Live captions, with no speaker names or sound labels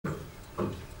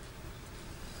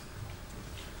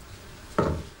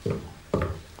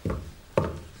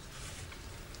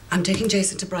I'm taking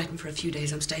Jason to Brighton for a few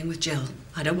days. I'm staying with Jill.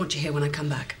 I don't want you here when I come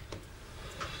back.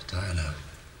 Diana,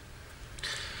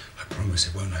 I promise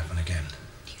it won't happen again.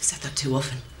 You've said that too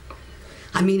often.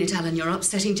 I mean it, Alan. You're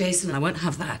upsetting Jason, and I won't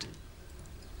have that.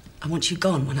 I want you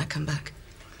gone when I come back.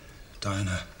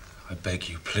 Diana, I beg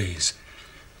you, please.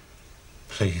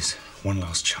 Please, one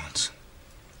last chance.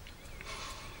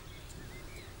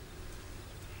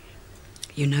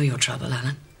 You know your trouble,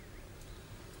 Alan.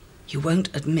 You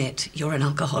won't admit you're an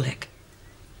alcoholic.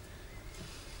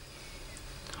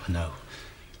 I know.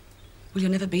 Well,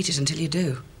 you'll never beat it until you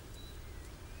do.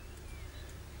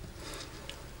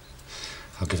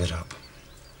 I'll give it up.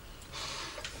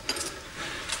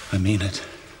 I mean it.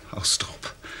 I'll stop.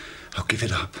 I'll give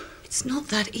it up. It's not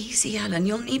that easy, Alan.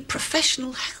 You'll need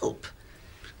professional help.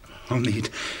 I'll need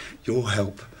your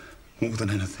help more than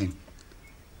anything.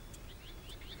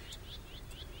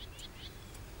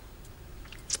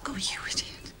 Oh, you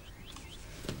idiot.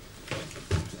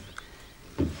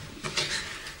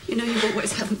 You know you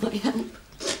always have my help.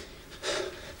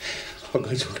 I'll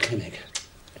go to a clinic.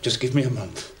 Just give me a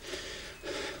month.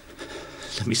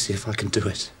 Let me see if I can do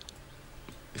it.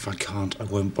 If I can't, I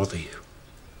won't bother you.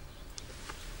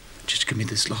 Just give me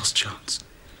this last chance.